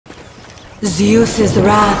Zeus's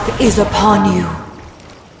wrath is upon you,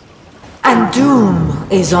 and doom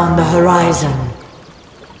is on the horizon.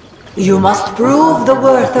 You must prove the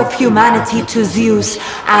worth of humanity to Zeus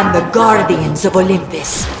and the guardians of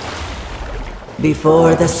Olympus,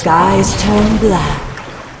 before the skies turn black.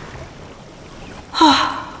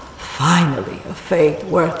 Finally, a fate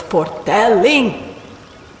worth foretelling.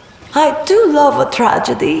 I do love a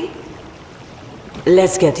tragedy.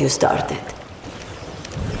 Let's get you started.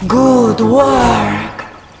 Good work.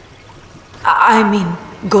 I mean,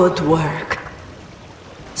 good work.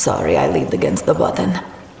 Sorry, I leaned against the button.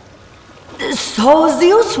 So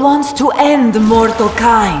Zeus wants to end mortal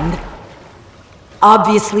kind.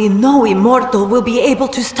 Obviously, no immortal will be able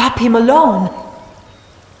to stop him alone.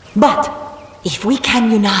 But if we can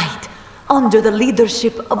unite under the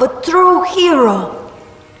leadership of a true hero,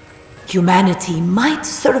 humanity might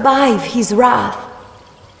survive his wrath.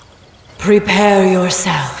 Prepare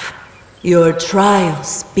yourself. Your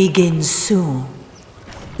trials begin soon.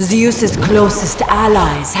 Zeus's closest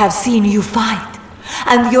allies have seen you fight,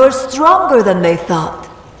 and you're stronger than they thought.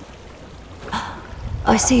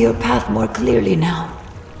 I see your path more clearly now.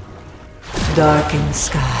 Darkened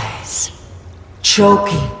skies,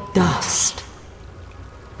 choking dust.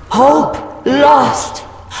 Hope lost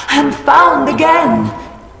and found again.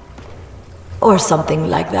 Or something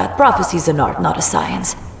like that. Prophecy's an art, not a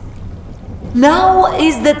science. Now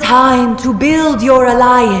is the time to build your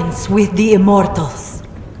alliance with the immortals.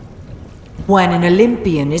 When an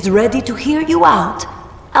Olympian is ready to hear you out,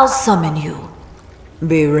 I'll summon you.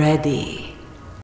 Be ready.